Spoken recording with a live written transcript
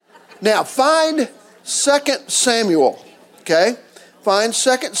Now, find 2 Samuel, okay? Find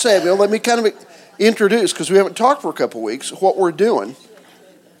 2 Samuel. Let me kind of introduce, because we haven't talked for a couple weeks, what we're doing.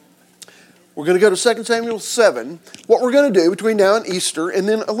 We're going to go to 2 Samuel 7. What we're going to do between now and Easter, and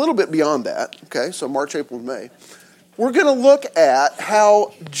then a little bit beyond that, okay, so March, April, and May, we're going to look at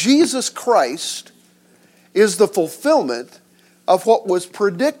how Jesus Christ is the fulfillment of what was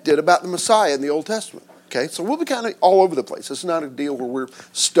predicted about the Messiah in the Old Testament. Okay, so we'll be kind of all over the place. It's not a deal where we're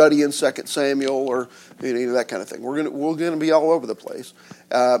studying 2 Samuel or that kind of thing. We're gonna be all over the place.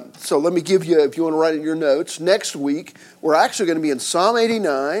 So let me give you, if you want to write in your notes, next week we're actually going to be in Psalm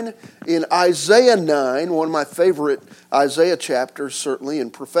 89, in Isaiah 9, one of my favorite Isaiah chapters, certainly,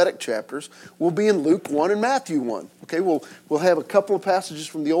 and prophetic chapters. We'll be in Luke 1 and Matthew 1. Okay, we'll have a couple of passages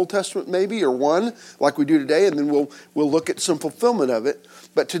from the Old Testament maybe, or one, like we do today, and then we'll look at some fulfillment of it.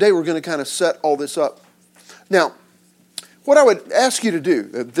 But today we're going to kind of set all this up. Now, what I would ask you to do,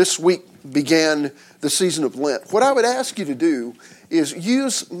 this week began the season of Lent. What I would ask you to do is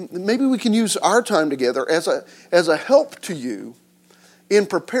maybe we can use our time together as a help to you in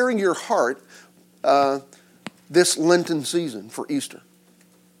preparing your heart this Lenten season for Easter.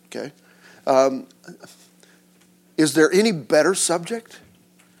 Okay? Is there any better subject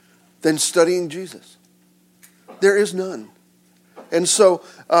than studying Jesus? There is none. And so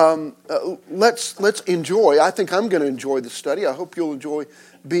let's enjoy. I think I'm going to enjoy the study. I hope you'll enjoy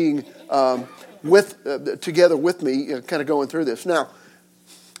being together with me, kind of going through this. Now,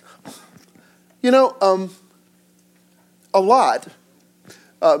 a lot.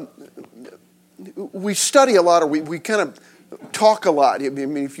 We study a lot, or we kind of talk a lot. I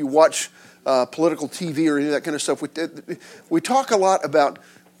mean, if you watch political TV or any of that kind of stuff, we talk a lot about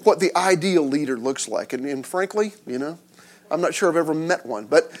what the ideal leader looks like, and frankly, I'm not sure I've ever met one,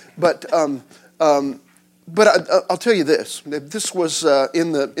 but I'll tell you this. This was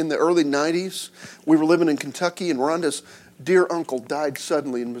in the early 90s. We were living in Kentucky, and Rhonda's dear uncle died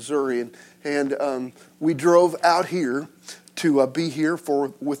suddenly in Missouri, and we drove out here to be here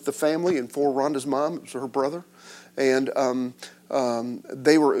with the family and for Rhonda's mom. It was her brother, and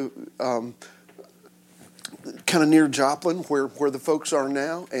they were kind of near Joplin, where the folks are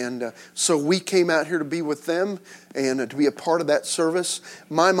now. And so we came out here to be with them and to be a part of that service.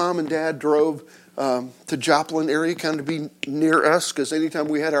 My mom and dad drove to Joplin area, kind of to be near us, because anytime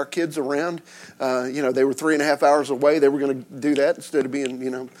we had our kids around, they were 3.5 hours away. They were going to do that instead of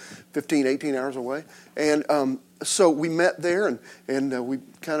being, 15, 18 hours away. And so we met there, and we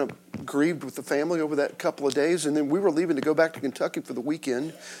kind of grieved with the family over that couple of days. And then we were leaving to go back to Kentucky for the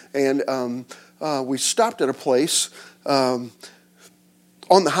weekend. And we stopped at a place on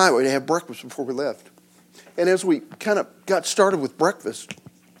the highway to have breakfast before we left. And as we kind of got started with breakfast,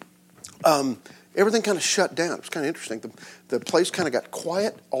 everything kind of shut down. It was kind of interesting. The place kind of got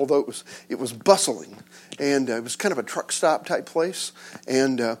quiet, although it was bustling. And it was kind of a truck stop type place.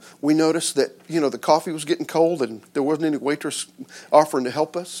 And we noticed that, the coffee was getting cold and there wasn't any waitress offering to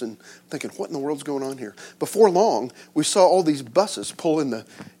help us. And thinking, what in the world's going on here? Before long, we saw all these buses pull in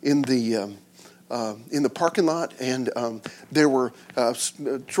the parking lot. And there were,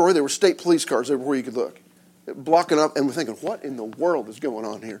 Troy, there were state police cars everywhere you could look, blocking up. And we're thinking, what in the world is going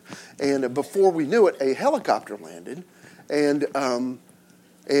on here? And before we knew it, a helicopter landed. And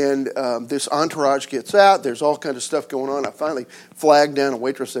this entourage gets out. There's all kinds of stuff going on. I finally flagged down a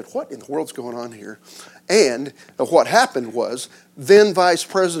waitress, said, what in the world's going on here? And what happened was, then Vice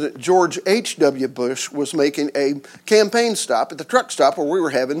President George H.W. Bush was making a campaign stop at the truck stop where we were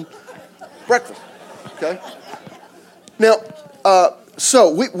having breakfast. Okay? Now, so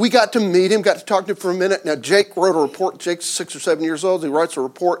we got to meet him, got to talk to him for a minute. Now, Jake wrote a report. Jake's 6 or 7 years old. He writes a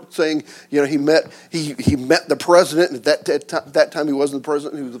report saying, he met the president. And at that time, he wasn't the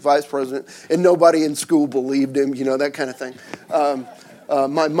president. He was the vice president. And nobody in school believed him, that kind of thing.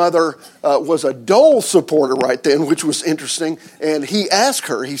 My mother was a Dole supporter right then, which was interesting. And he asked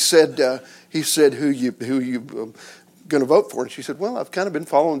her, he said, who you going to vote for? And she said, well, I've kind of been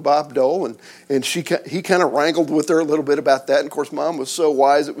following Bob Dole. And he kind of wrangled with her a little bit about that. And of course, Mom was so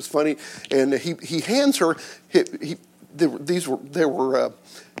wise, it was funny. And he hands her, there were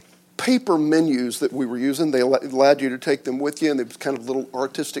paper menus that we were using. They allowed you to take them with you, and it was kind of a little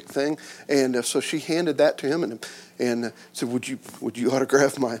artistic thing. And so she handed that to him and said, would you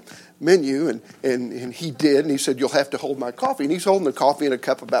autograph my menu? And he did. And he said, you'll have to hold my coffee. And he's holding the coffee in a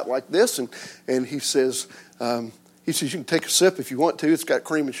cup about like this. And he says, you can take a sip if you want to. It's got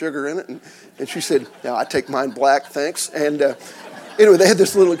cream and sugar in it. And she said, no, I take mine black, thanks. And anyway, they had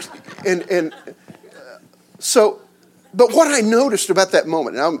this little, so, but what I noticed about that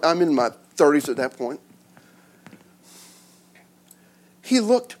moment, and I'm in my 30s at that point, he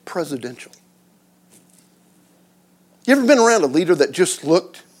looked presidential. You ever been around a leader that just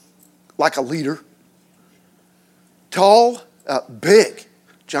looked like a leader? Tall, big.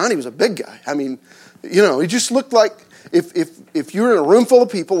 Johnny was a big guy. I mean, he just looked like if you were in a room full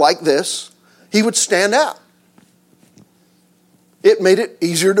of people like this, he would stand out. It made it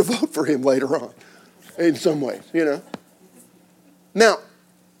easier to vote for him later on, in some ways, Now,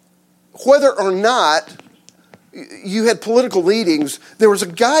 whether or not you had political leadings, there was a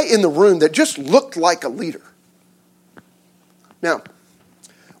guy in the room that just looked like a leader. Now,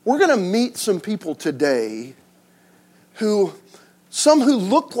 we're going to meet some people today some who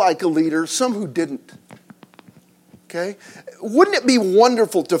looked like a leader, some who didn't. Okay? Wouldn't it be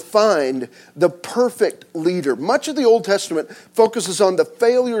wonderful to find the perfect leader? Much of the Old Testament focuses on the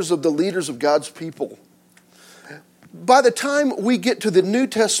failures of the leaders of God's people. By the time we get to the New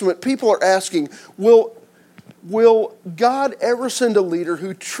Testament, people are asking, will God ever send a leader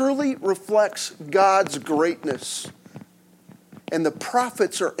who truly reflects God's greatness? And the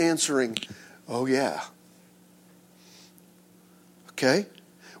prophets are answering, oh yeah. Okay?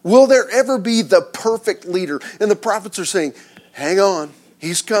 Will there ever be the perfect leader? And the prophets are saying, hang on,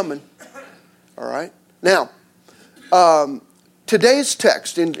 he's coming. All right? Now, today's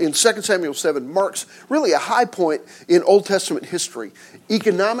text in 2 Samuel 7 marks really a high point in Old Testament history.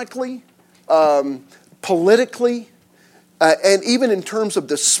 Economically, politically, and even in terms of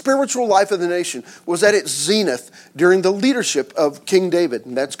the spiritual life of the nation, was at its zenith during the leadership of King David.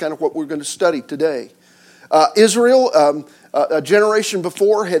 And that's kind of what we're going to study today. Israel, a generation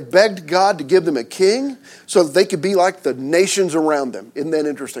before, had begged God to give them a king so that they could be like the nations around them. Isn't that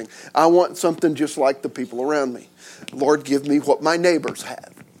interesting? I want something just like the people around me. Lord, give me what my neighbors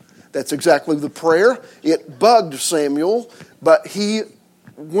have. That's exactly the prayer. It bugged Samuel, but he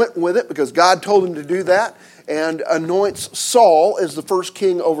went with it because God told him to do that, and anoints Saul as the first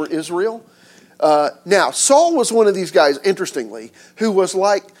king over Israel. Now, Saul was one of these guys, interestingly, who was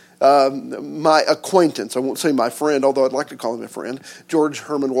like my acquaintance. I won't say my friend, although I'd like to call him a friend, George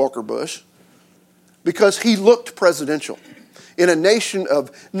Herman Walker Bush, because he looked presidential. In a nation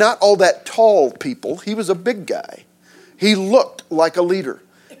of not all that tall people, he was a big guy. He looked like a leader,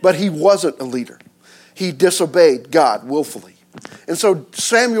 but he wasn't a leader. He disobeyed God willfully. And so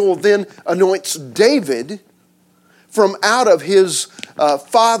Samuel then anoints David from out of his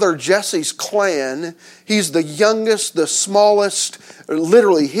father Jesse's clan. He's the youngest, the smallest,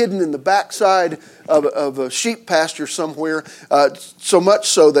 literally hidden in the backside of a sheep pasture somewhere, so much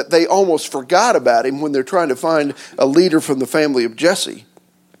so that they almost forgot about him when they're trying to find a leader from the family of Jesse.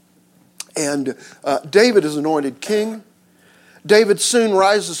 And David is anointed king. David soon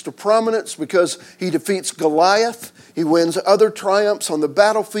rises to prominence because he defeats Goliath. He wins other triumphs on the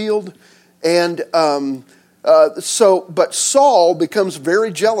battlefield. And but Saul becomes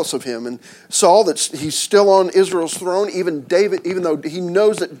very jealous of him. And Saul, he's still on Israel's throne, even though he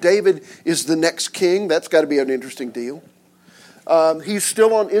knows that David is the next king. That's got to be an interesting deal. He's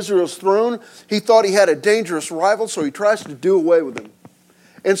still on Israel's throne. He thought he had a dangerous rival, so he tries to do away with him.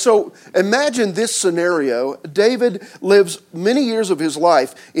 And so imagine this scenario. David lives many years of his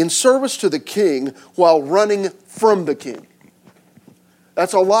life in service to the king while running from the king.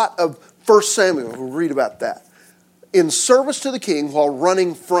 That's a lot of 1 Samuel. We'll read about that. In service to the king while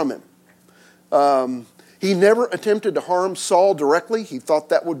running from him. He never attempted to harm Saul directly. He thought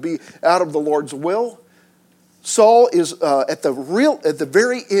that would be out of the Lord's will. Saul is at the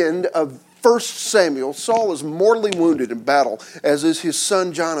very end of 1 Samuel, Saul is mortally wounded in battle, as is his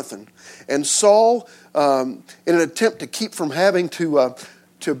son Jonathan. And Saul, in an attempt to keep from having to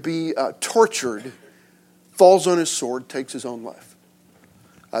be tortured, falls on his sword, takes his own life.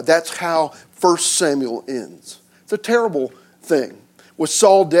 That's how 1 Samuel ends. It's a terrible thing. Was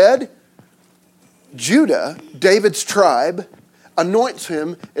Saul dead? Judah, David's tribe, anoints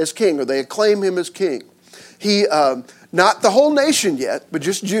him as king, or they acclaim him as king. He, not the whole nation yet, but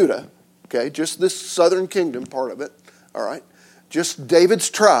just Judah. Okay, just this southern kingdom part of it, all right? Just David's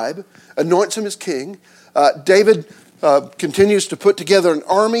tribe, anoints him as king. David continues to put together an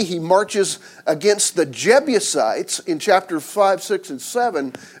army. He marches against the Jebusites in chapter 5, 6, and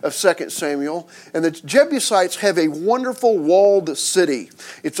 7 of 2 Samuel. And the Jebusites have a wonderful walled city.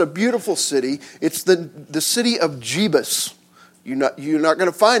 It's a beautiful city. It's the city of Jebus. You're not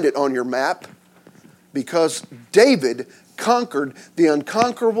going to find it on your map because David conquered the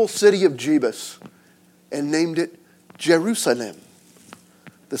unconquerable city of Jebus and named it Jerusalem,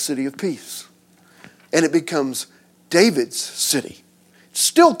 the city of peace. And it becomes David's city. It's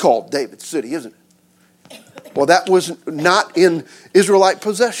still called David's city, isn't it? Well, that was not in Israelite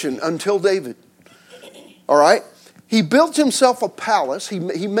possession until David. All right? He built himself a palace. He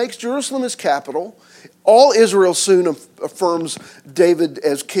makes Jerusalem his capital. All Israel soon affirms David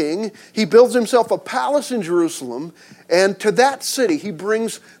as king. He builds himself a palace in Jerusalem, and to that city he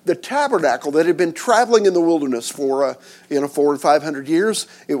brings the tabernacle that had been traveling in the wilderness for 400 and 500 years.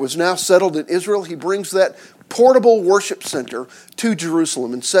 It was now settled in Israel. He brings that portable worship center to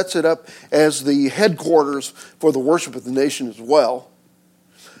Jerusalem and sets it up as the headquarters for the worship of the nation as well.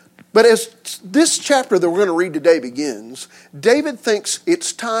 But as this chapter that we're going to read today begins, David thinks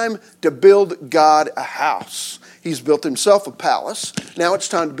it's time to build God a house. He's built himself a palace. Now it's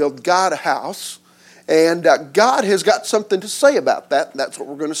time to build God a house. And God has got something to say about that. That's what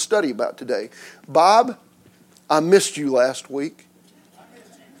we're going to study about today. Bob, I missed you last week.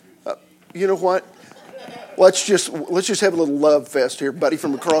 You know what? Let's just have a little love fest here, buddy,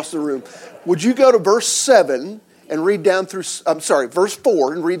 from across the room. Would you go to verse 7 and read down through, verse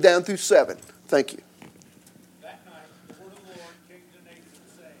 4 and read down through 7. Thank you. That night, the word of the Lord came to Nathan,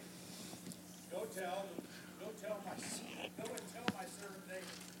 saying, Go and tell my servant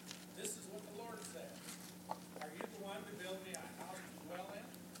David, this is what the Lord says. Are you the one to build me a house to dwell in?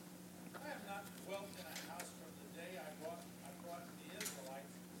 I have not dwelt in a house from the day I brought the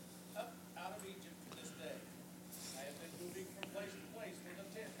Israelites up out of Egypt to this day. I have been moving from place to place with a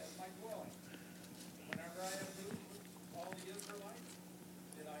tent as my dwelling. Whenever I have moved with all the Israelites,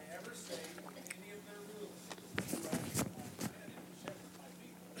 did I ever say to any of their rulers, "You are my friend and shepherd my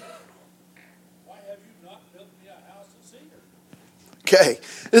people"? Why have you not built me a house of cedar? Okay,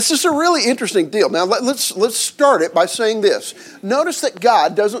 this is a really interesting deal. Now let's start it by saying this. Notice that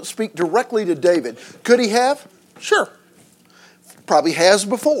God doesn't speak directly to David. Could he have? Sure. Probably has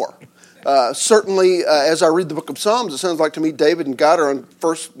before. Certainly, as I read the book of Psalms, it sounds like to me David and God are on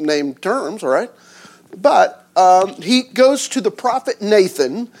first name terms, all right? But he goes to the prophet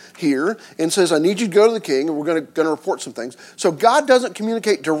Nathan here and says, I need you to go to the king, and we're going to report some things. So God doesn't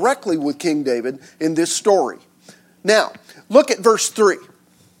communicate directly with King David in this story. Now, look at verse 3.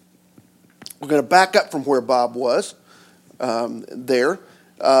 We're going to back up from where Bob was there.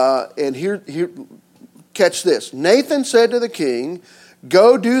 And here, catch this. Nathan said to the king,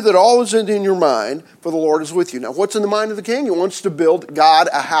 Go do that all is in your mind, for the Lord is with you. Now, what's in the mind of the king? He wants to build God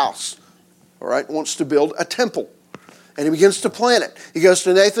a house. All right, wants to build a temple. And he begins to plan it. He goes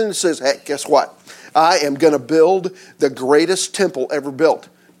to Nathan and says, hey, guess what? I am going to build the greatest temple ever built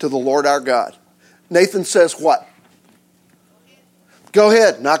to the Lord our God. Nathan says what? Go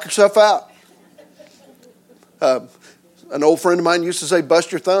ahead, knock yourself out. An old friend of mine used to say,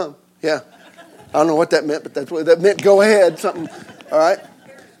 bust your thumb. Yeah, I don't know what that meant, but that's what that meant. Go ahead, something. All right.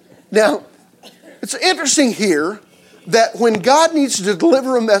 Now, it's interesting here that when God needs to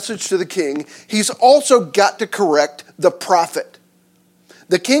deliver a message to the king, he's also got to correct the prophet.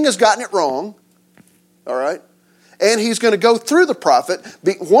 The king has gotten it wrong, all right? And he's going to go through the prophet.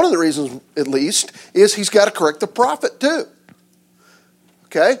 One of the reasons, at least, is he's got to correct the prophet too.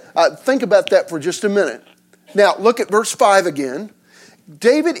 Okay? Think about that for just a minute. Now, look at verse 5 again.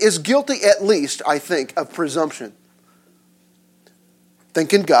 David is guilty at least, I think, of presumption.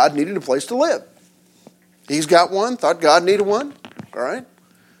 Thinking God needed a place to live. He's got one, thought God needed one. All right?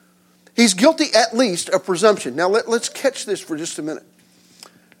 He's guilty at least of presumption. Now, let's catch this for just a minute.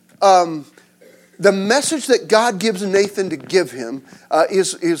 The message that God gives Nathan to give him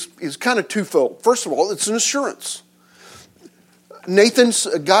is kind of twofold. First of all, it's an assurance.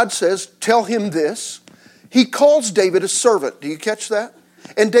 God says, tell him this. He calls David a servant. Do you catch that?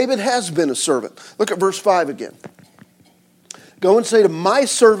 And David has been a servant. Look at verse 5 again. Go and say to my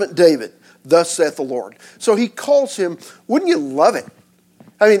servant David, thus saith the Lord. So he calls him, wouldn't you love it?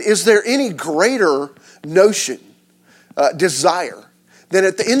 I mean, is there any greater notion, desire, than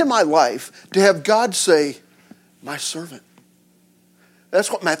at the end of my life to have God say, my servant? That's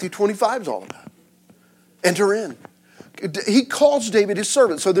what Matthew 25 is all about. Enter in. He calls David his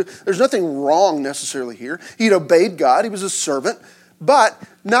servant. So there's nothing wrong necessarily here. He'd obeyed God. He was a servant. But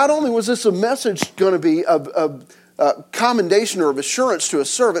not only was this a message going to be of commendation or of assurance to a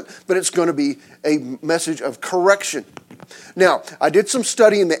servant, but it's going to be a message of correction. Now, I did some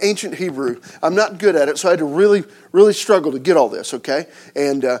study in the ancient Hebrew. I'm not good at it, so I had to really, really struggle to get all this, okay?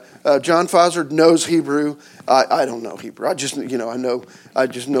 And John Foster knows Hebrew. I don't know Hebrew. I just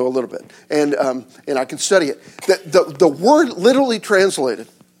know a little bit. And I can study it. The word literally translated,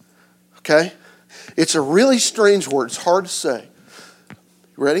 okay? It's a really strange word. It's hard to say.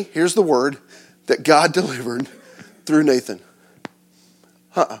 Ready? Here's the word that God delivered through Nathan.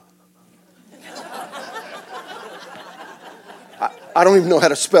 I don't even know how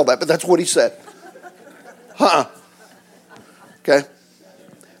to spell that, but that's what he said. Okay?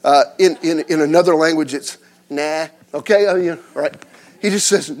 In another language, it's nah. Okay, right? He just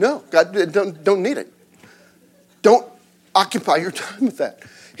says, no, God don't need it. Don't occupy your time with that.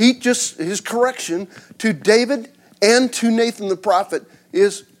 His correction to David and to Nathan the prophet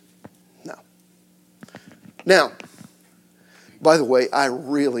is no. Now, by the way, I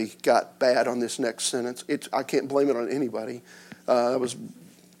really got bad on this next sentence. I can't blame it on anybody. I was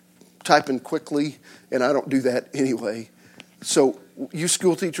typing quickly, and I don't do that anyway. So you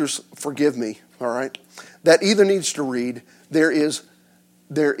school teachers, forgive me, all right? That either needs to read, there is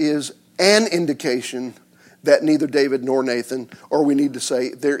an indication that neither David nor Nathan, or we need to say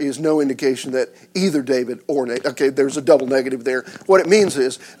there is no indication that either David or Nathan. Okay, there's a double negative there. What it means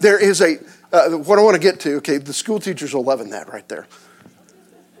is there is what I want to get to, okay, the school teachers are loving that right there.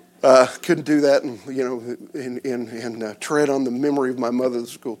 Couldn't do that and tread on the memory of my mother, the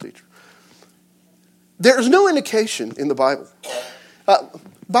school teacher. There is no indication in the Bible.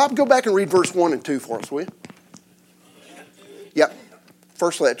 Bob, go back and read verse 1 and 2 for us, will you? Yeah,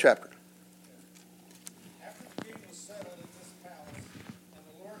 first of that chapter. After the king was settled in this palace, and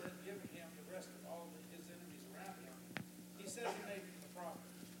the Lord had given him the rest of all his enemies around him, he said to Nathan the prophet,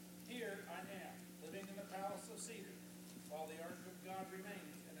 "Here I am, living in the palace of Seaton, while the ark of God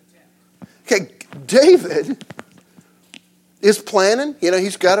remains in a tent." Okay, David is planning.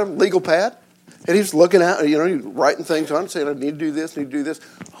 He's got a legal pad. And he's looking out, he's writing things on, saying, I need to do this, need to do this.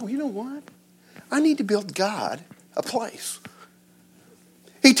 Oh, you know what? I need to build God a place.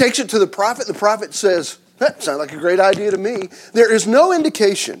 He takes it to the prophet. The prophet says, that sounds like a great idea to me. There is no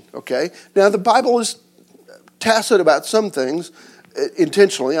indication, okay? Now, the Bible is tacit about some things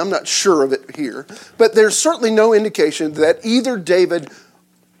intentionally. I'm not sure of it here. But there's certainly no indication that either David,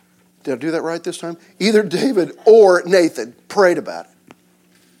 did I do that right this time? Either David or Nathan prayed about it.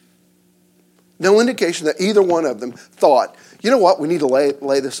 No indication that either one of them thought, you know what, we need to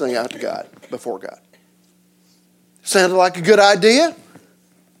lay this thing out to God, before God. Sounded like a good idea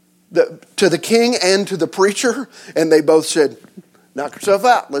to the king and to the preacher, and they both said, knock yourself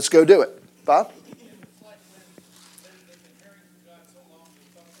out, let's go do it. Bob? It's like when they've been hearing from God so long, they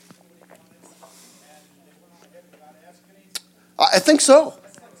thought they knew what he wanted, and they went on ahead without asking him. I think so.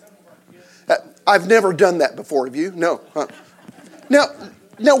 That's like some of our kids. I've never done that before. Have you? No. Huh.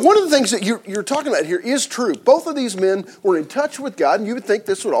 Now, one of the things that you're talking about here is true. Both of these men were in touch with God, and you would think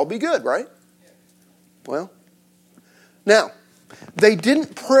this would all be good, right? Well, now, they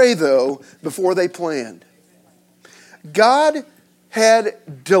didn't pray, though, before they planned. God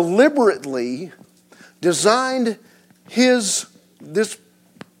had deliberately designed this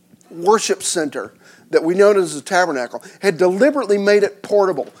worship center that we know as the tabernacle, had deliberately made it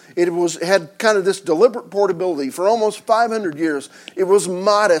portable. It had kind of this deliberate portability for almost 500 years. It was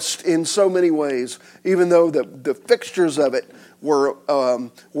modest in so many ways, even though the fixtures of it were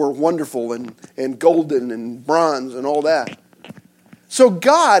wonderful and golden and bronze and all that. So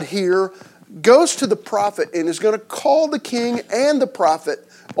God here goes to the prophet and is going to call the king and the prophet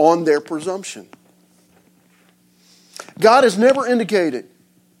on their presumption. God has never indicated,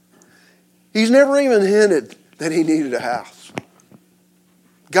 he's never even hinted that he needed a house.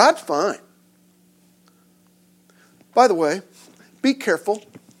 God's fine. By the way, be careful.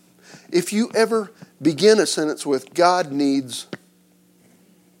 If you ever begin a sentence with God needs,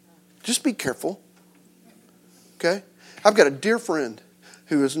 just be careful. Okay? I've got a dear friend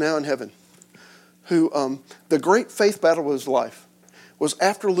who is now in heaven, who the great faith battle of his life was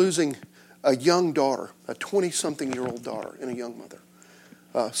after losing a young daughter, a 20-something-year-old daughter and a young mother,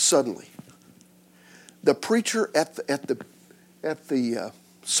 suddenly. The preacher at the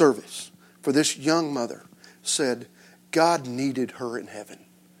service for this young mother said, God needed her in heaven.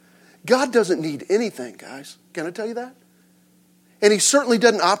 God doesn't need anything, guys. Can I tell you that? And he certainly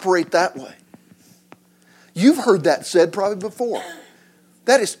doesn't operate that way. You've heard that said probably before.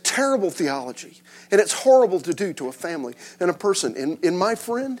 That is terrible theology. And it's horrible to do to a family and a person. In my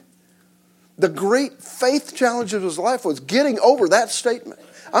friend, the great faith challenge of his life was getting over that statement.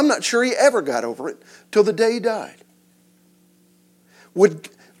 I'm not sure he ever got over it till the day he died.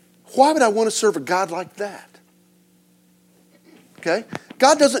 Why would I want to serve a God like that? Okay?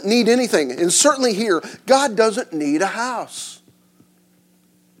 God doesn't need anything. And certainly here, God doesn't need a house.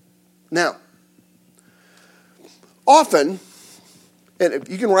 Now, often, and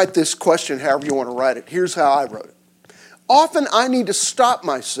you can write this question however you want to write it. Here's how I wrote it. Often I need to stop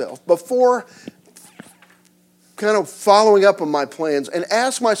myself before kind of following up on my plans and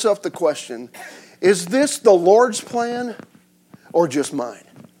ask myself the question, is this the Lord's plan or just mine?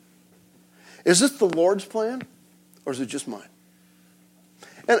 Is this the Lord's plan or is it just mine?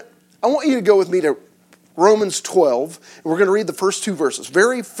 And I want you to go with me to Romans 12, and we're going to read the first two verses.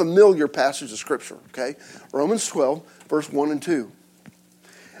 Very familiar passage of Scripture, okay? Romans 12, verse 1 and 2.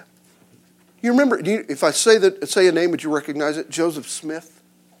 You remember, if I say a name, would you recognize it? Joseph Smith.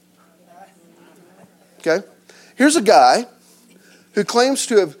 Okay? Here's a guy who claims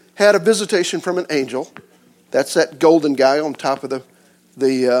to have had a visitation from an angel. That's that golden guy on top of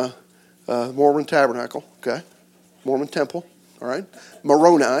the Mormon tabernacle, okay? Mormon temple, all right?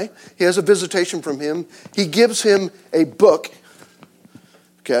 Moroni. He has a visitation from him. He gives him a book,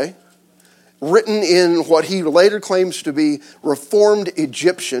 okay, written in what he later claims to be Reformed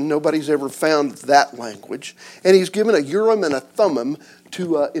Egyptian. Nobody's ever found that language. And he's given a Urim and a Thummim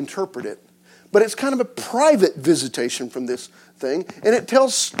to interpret it. But it's kind of a private visitation from this thing, and it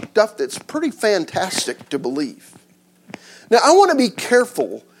tells stuff that's pretty fantastic to believe. Now, I want to be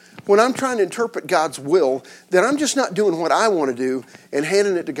careful when I'm trying to interpret God's will that I'm just not doing what I want to do and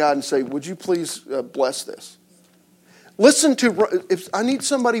handing it to God and say, would you please bless this? Listen to, if I need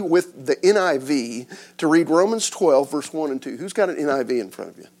somebody with the NIV to read Romans 12, verse 1 and 2. Who's got an NIV in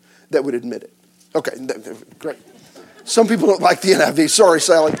front of you that would admit it? Okay, great. Some people don't like the NIV. Sorry,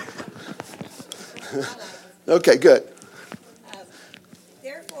 Sally. Okay, good.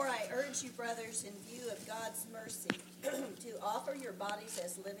 Therefore, I urge you, brothers, in view of God's mercy, to offer your bodies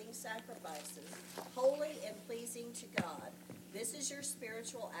as living sacrifices, holy and pleasing to God. This is your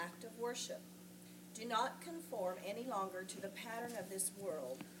spiritual act of worship. Do not conform any longer to the pattern of this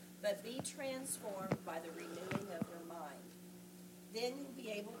world, but be transformed by the renewing of your mind. Then you'll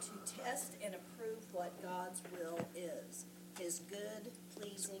be able to test and approve what God's will is, his good,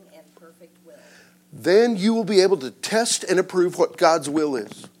 pleasing, and perfect will. Then you will be able to test and approve what God's will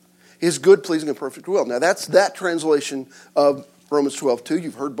is. His good, pleasing, and perfect will. Now that's that translation of Romans 12:2.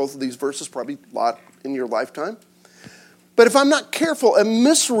 You've heard both of these verses probably a lot in your lifetime. But if I'm not careful, a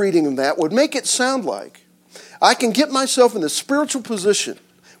misreading of that would make it sound like I can get myself in the spiritual position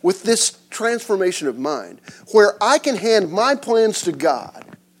with this transformation of mind where I can hand my plans to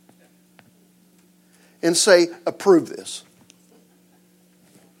God and say, approve this.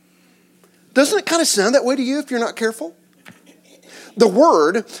 Doesn't it kind of sound that way to you if you're not careful? The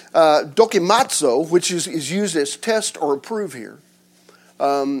word dokimazo, which is used as test or approve here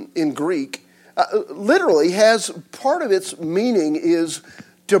in Greek, literally has part of its meaning is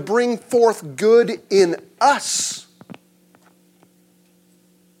to bring forth good in us.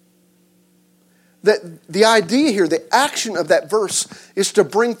 That the idea here, the action of that verse is to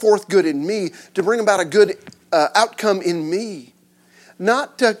bring forth good in me, to bring about a good outcome in me.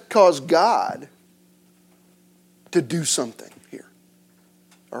 Not to cause God to do something here.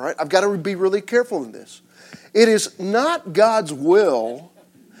 All right? I've got to be really careful in this. It is not God's will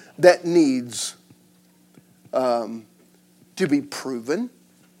that needs to be proven.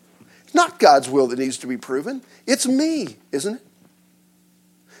 It's not God's will that needs to be proven. It's me, isn't it?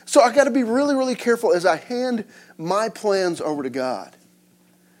 So I've got to be really, really careful as I hand my plans over to God.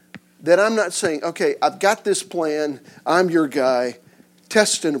 That I'm not saying, okay, I've got this plan. I'm your guy.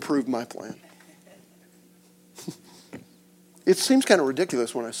 Test and approve my plan. It seems kind of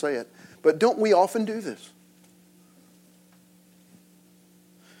ridiculous when I say it, but don't we often do this?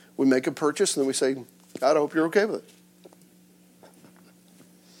 We make a purchase and then we say, God, I hope you're okay with it.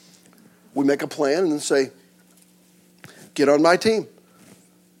 We make a plan and then say, get on my team.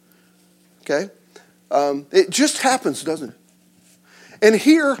 Okay? It just happens, doesn't it? And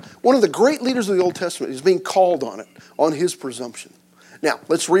here, one of the great leaders of the Old Testament is being called on it, on his presumption. Now,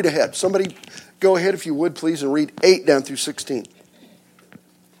 let's read ahead. Somebody go ahead, if you would, please, and read 8 down through 16.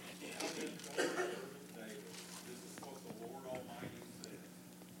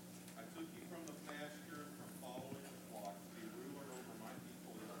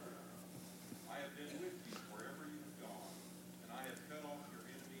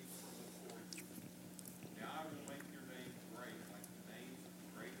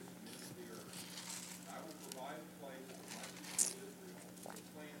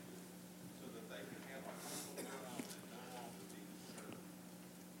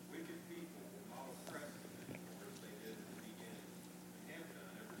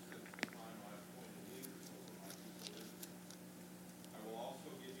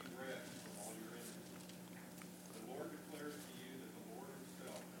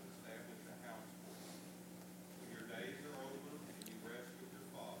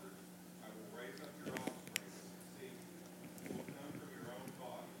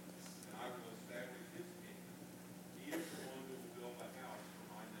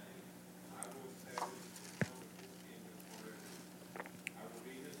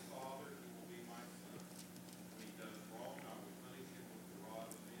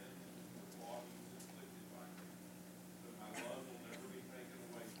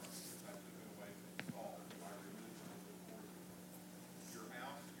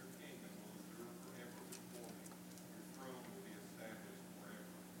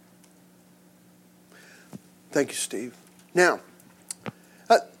 Thank you, Steve. Now,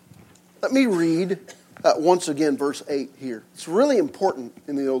 let me read once again verse 8 here. It's really important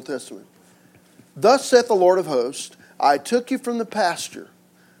in the Old Testament. Thus saith the Lord of hosts, I took you from the pasture,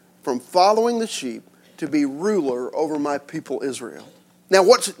 from following the sheep, to be ruler over my people Israel. Now,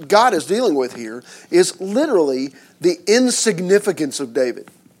 what God is dealing with here is literally the insignificance of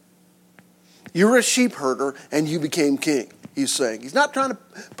David. You were a sheep herder and you became king, he's saying. He's not trying to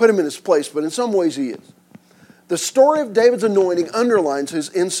put him in his place, but in some ways he is. The story of David's anointing underlines his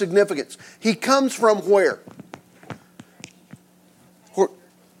insignificance. He comes from where?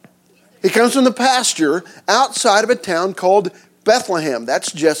 He comes from the pasture outside of a town called Bethlehem.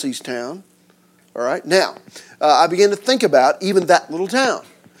 That's Jesse's town. All right. Now, I began to think about even that little town.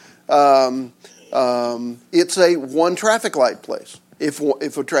 It's a one traffic light place, if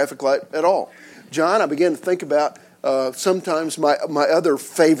a traffic light at all. John, I began to think about sometimes my other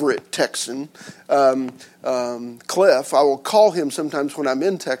favorite Texan, Cliff. I will call him sometimes when I'm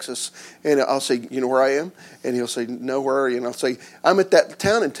in Texas, and I'll say, you know where I am? And he'll say, no, where are you? And I'll say, I'm at that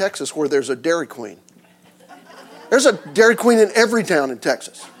town in Texas where there's a Dairy Queen. There's a Dairy Queen in every town in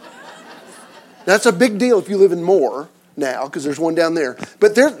Texas. That's a big deal if you live in Moore now, because there's one down there.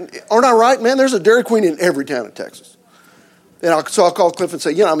 But aren't I right, man? There's a Dairy Queen in every town in Texas. And so I'll call Cliff and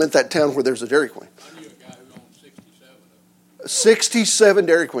say, I'm at that town where there's a Dairy Queen. 67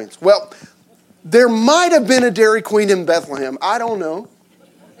 Dairy Queens. Well, there might have been a Dairy Queen in Bethlehem. I don't know.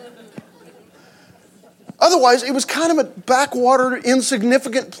 Otherwise, it was kind of a backwater,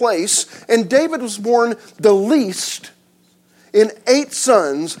 insignificant place. And David was born the least in 8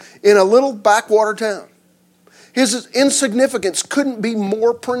 sons in a little backwater town. His insignificance couldn't be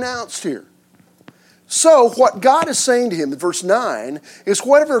more pronounced here. So what God is saying to him in verse 9 is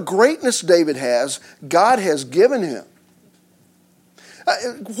whatever greatness David has, God has given him.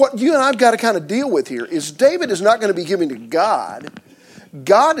 What you and I've got to kind of deal with here is David is not going to be giving to God.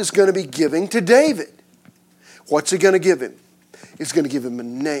 God is going to be giving to David. What's he going to give him? He's going to give him a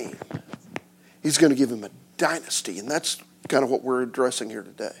name. He's going to give him a dynasty. And that's kind of what we're addressing here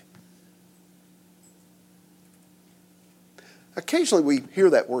today. Occasionally we hear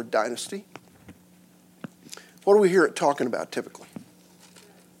that word dynasty. What do we hear it talking about typically?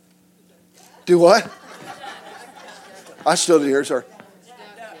 Do what? I still didn't hear, sorry.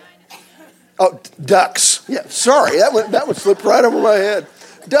 Oh, ducks. Yeah, sorry, that one slipped right over my head.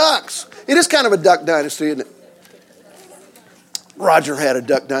 Ducks. It is kind of a duck dynasty, isn't it? Roger had a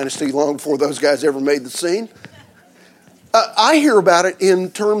duck dynasty long before those guys ever made the scene. I hear about it in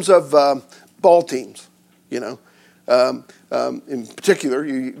terms of ball teams, in particular,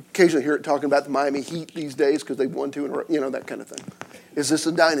 you occasionally hear it talking about the Miami Heat these days because they've won 2 in a row, that kind of thing. Is this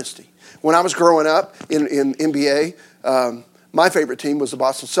a dynasty? When I was growing up in NBA, my favorite team was the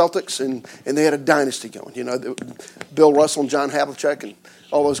Boston Celtics, and they had a dynasty going. Bill Russell and John Havlicek and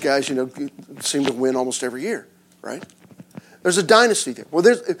all those guys, seem to win almost every year, right? There's a dynasty there.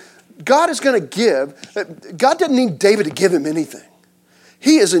 Well, God is going to give. God doesn't need David to give him anything.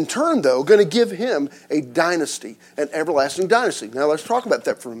 He is in turn, though, going to give him a dynasty, an everlasting dynasty. Now, let's talk about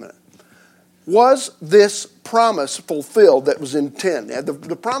that for a minute. Was this promise fulfilled that was in 10? Now,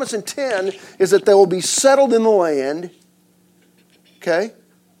 the promise in 10 is that they will be settled in the land, okay,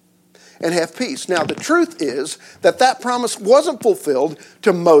 and have peace. Now, the truth is that promise wasn't fulfilled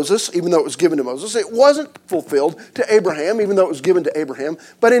to Moses, even though it was given to Moses. It wasn't fulfilled to Abraham, even though it was given to Abraham.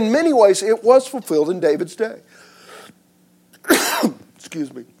 But in many ways, it was fulfilled in David's day.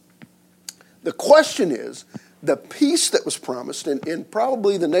 Excuse me. The question is, the peace that was promised, and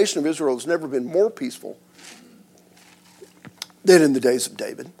probably the nation of Israel has never been more peaceful than in the days of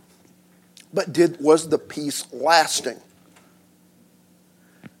David. But was the peace lasting?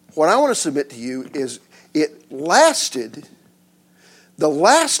 What I want to submit to you is it lasted. The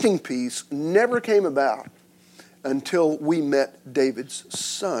lasting peace never came about until we met David's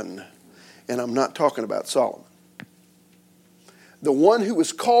son. And I'm not talking about Solomon. The one who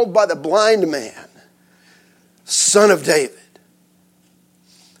was called by the blind man, son of David.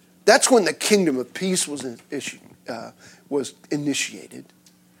 That's when the kingdom of peace was initiated.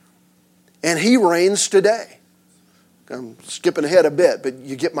 And he reigns today. I'm skipping ahead a bit, but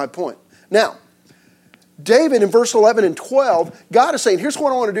you get my point. Now, David in verse 11 and 12, God is saying, here's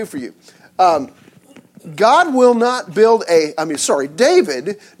what I want to do for you.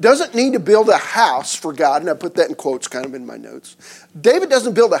 David doesn't need to build a house for God, and I put that in quotes kind of in my notes. David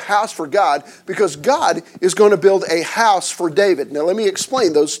doesn't build a house for God because God is going to build a house for David. Now let me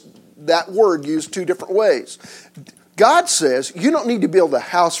explain that word used 2 different ways. God says, you don't need to build a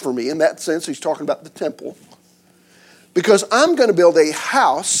house for me. In that sense, he's talking about the temple. Because I'm going to build a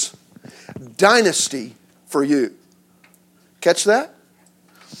house, dynasty, for you. Catch that?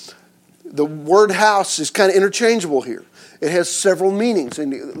 The word house is kind of interchangeable here. It has several meanings,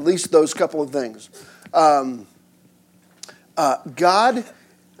 in at least those couple of things. God,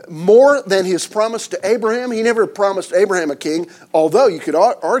 more than his promise to Abraham, he never promised Abraham a king, although you could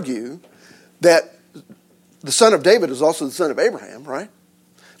argue that the son of David is also the son of Abraham, right?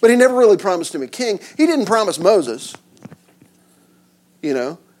 But he never really promised him a king. He didn't promise Moses,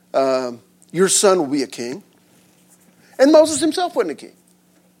 your son will be a king. And Moses himself wasn't a king.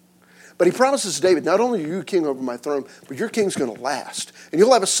 But he promises David, not only are you king over my throne, but your king's going to last. And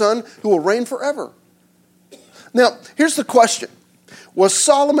you'll have a son who will reign forever. Now, here's the question. Was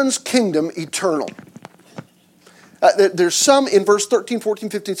Solomon's kingdom eternal? There's some in verse 13, 14,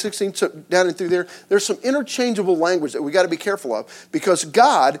 15, 16, so down and through there. There's some interchangeable language that we got to be careful of because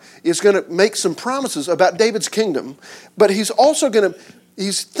God is going to make some promises about David's kingdom, but he's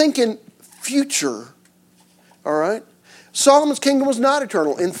thinking future, all right? Solomon's kingdom was not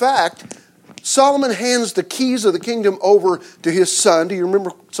eternal. In fact, Solomon hands the keys of the kingdom over to his son. Do you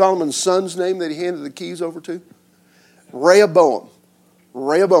remember Solomon's son's name that he handed the keys over to? Rehoboam.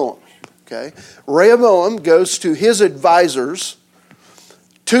 Okay. Rehoboam goes to his advisors,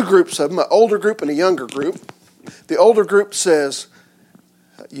 two groups of them, an older group and a younger group. The older group says,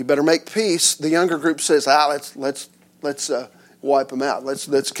 you better make peace. The younger group says, let's wipe them out.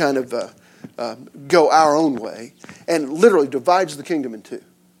 Let's kind of go our own way, and literally divides the kingdom in two.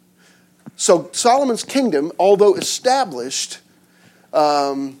 So Solomon's kingdom, although established,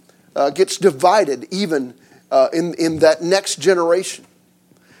 gets divided even in that next generation.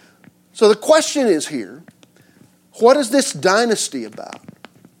 So the question is here, what is this dynasty about?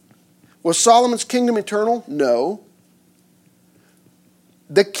 Was Solomon's kingdom eternal? No.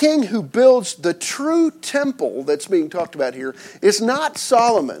 The king who builds the true temple that's being talked about here is not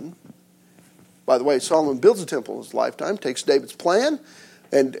Solomon. By the way, Solomon builds a temple in his lifetime, takes David's plan,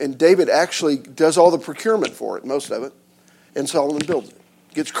 and David actually does all the procurement for it, most of it, and Solomon builds it.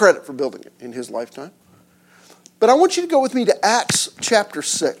 Gets credit for building it in his lifetime. But I want you to go with me to Acts chapter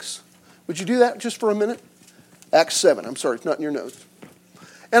 6. Would you do that just for a minute? Acts 7. I'm sorry, it's not in your notes.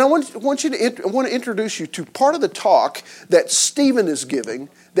 And I want to introduce you to part of the talk that Stephen is giving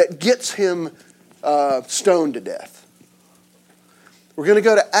that gets him stoned to death. We're going to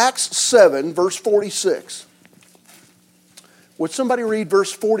go to Acts 7, verse 46. Would somebody read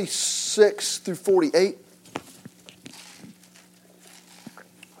verse 46 through 48?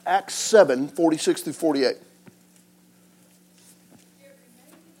 Acts 7, 46 through 48.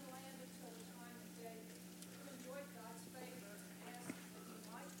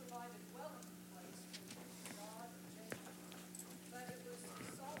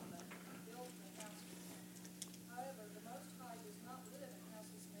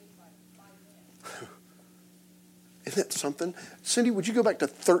 Isn't that something? Cindy, would you go back to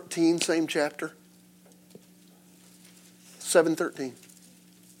 13, same chapter? 7:13.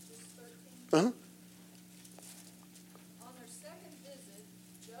 Uh-huh. On their second visit,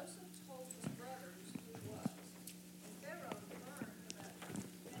 Joseph told his brothers who he was, and Pharaoh learned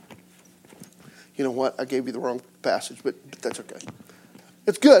about him. You know what? I gave you the wrong passage, but that's okay.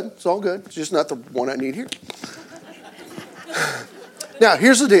 It's good. It's all good. It's just not the one I need here. Now,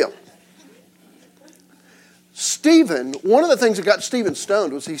 here's the deal. Stephen, one of the things that got Stephen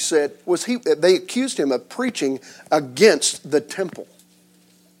stoned was they accused him of preaching against the temple.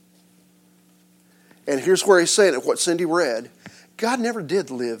 And here's where he's saying it, what Cindy read. God never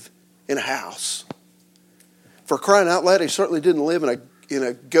did live in a house. For crying out loud, he certainly didn't live in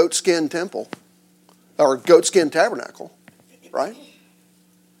a goatskin temple or a goatskin tabernacle, right?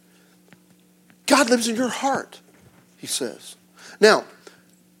 God lives in your heart, he says. Now,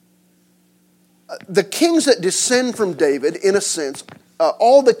 the kings that descend from David, in a sense,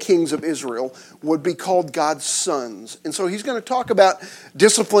 all the kings of Israel would be called God's sons. And so he's going to talk about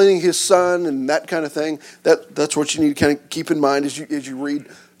disciplining his son and that kind of thing. That's what you need to kind of keep in mind as you read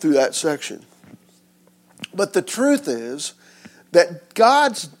through that section. But the truth is that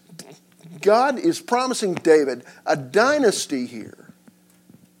God is promising David a dynasty here,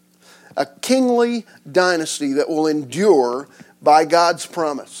 a kingly dynasty that will endure by God's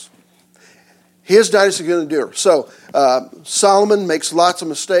promise. His dynasty is going to endure. So Solomon makes lots of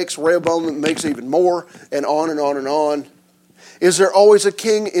mistakes. Rehoboam makes even more, and on and on and on. Is there always a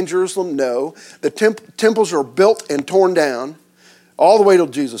king in Jerusalem? No. The temples are built and torn down all the way till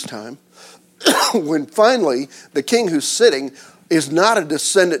Jesus' time. When finally the king who's sitting is not a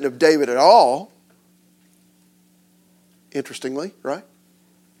descendant of David at all. Interestingly, right?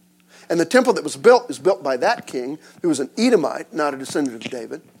 And the temple that was built is built by that king who was an Edomite, not a descendant of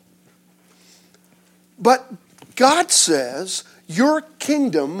David. But God says, your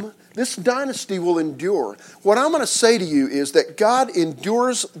kingdom, this dynasty will endure. What I'm going to say to you is that God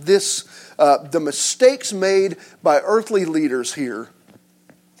endures this, the mistakes made by earthly leaders here.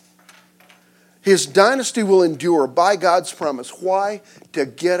 His dynasty will endure by God's promise. Why? To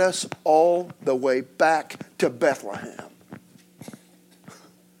get us all the way back to Bethlehem.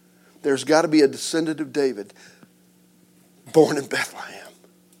 There's got to be a descendant of David born in Bethlehem.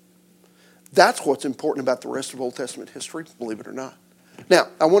 That's what's important about the rest of Old Testament history, believe it or not. Now,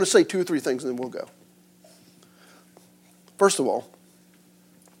 I want to say 2 or 3 things and then we'll go. First of all,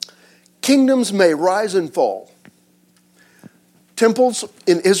 kingdoms may rise and fall. Temples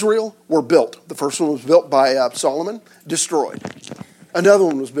in Israel were built. The first one was built by Solomon, destroyed. Another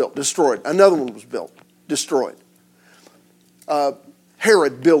one was built, destroyed. Another one was built, destroyed.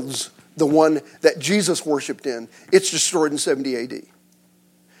 Herod builds the one that Jesus worshipped in. It's destroyed in 70 AD.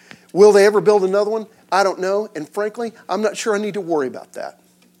 Will they ever build another one? I don't know. And frankly, I'm not sure I need to worry about that.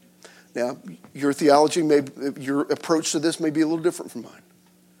 Now, your theology, your approach to this may be a little different from mine.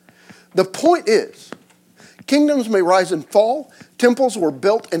 The point is, kingdoms may rise and fall. Temples were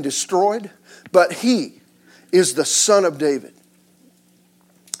built and destroyed. But he is the Son of David.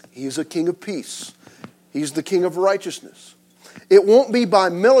 He is a king of peace. He's the king of righteousness. It won't be by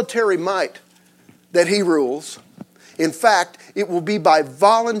military might that he rules. In fact, it will be by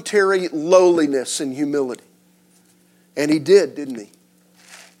voluntary lowliness and humility. And he did, didn't he?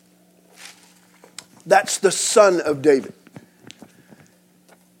 That's the Son of David.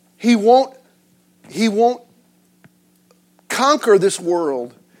 He won't conquer this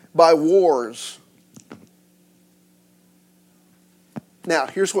world by wars. Now,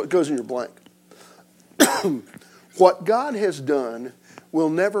 here's what goes in your blank. What God has done will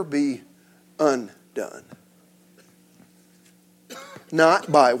never be undone.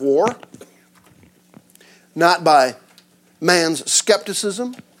 Not by war, not by man's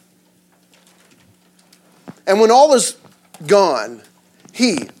skepticism. And when all is gone,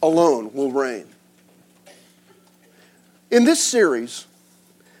 he alone will reign. In this series,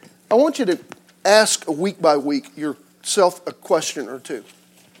 I want you to ask week by week yourself a question or two.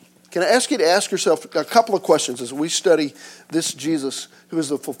 Can I ask you to ask yourself a couple of questions as we study this Jesus who is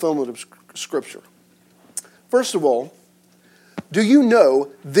the fulfillment of Scripture? First of all, do you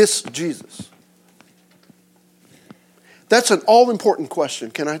know this Jesus? That's an all-important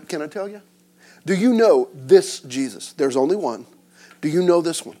question. Can I tell you? Do you know this Jesus? There's only one. Do you know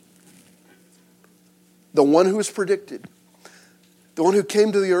this one? The one who is predicted. The one who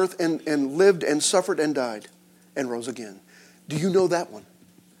came to the earth and lived and suffered and died and rose again. Do you know that one?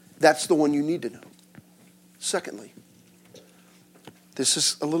 That's the one you need to know. Secondly, this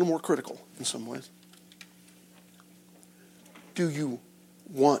is a little more critical in some ways. Do you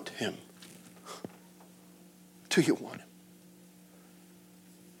want him? Do you want him?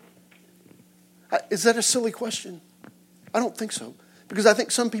 Is that a silly question? I don't think so. Because I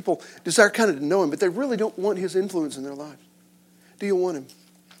think some people desire kind of to know him, but they really don't want his influence in their lives. Do you want him?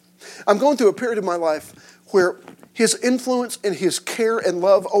 I'm going through a period of my life where his influence and his care and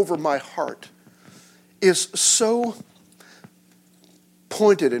love over my heart is so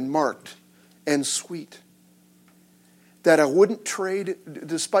pointed and marked and sweet that I wouldn't trade,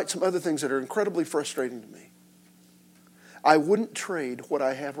 despite some other things that are incredibly frustrating to me, I wouldn't trade what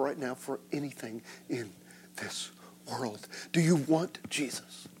I have right now for anything in this world. Do you want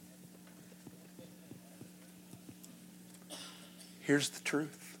Jesus? Here's the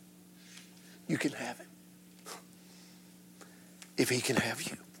truth. You can have him. If he can have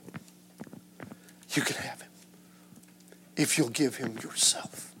you, you can have him. If you'll give him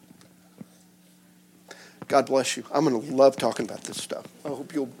yourself. God bless you. I'm going to love talking about this stuff. I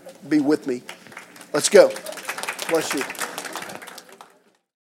hope you'll be with me. Let's go. Bless you.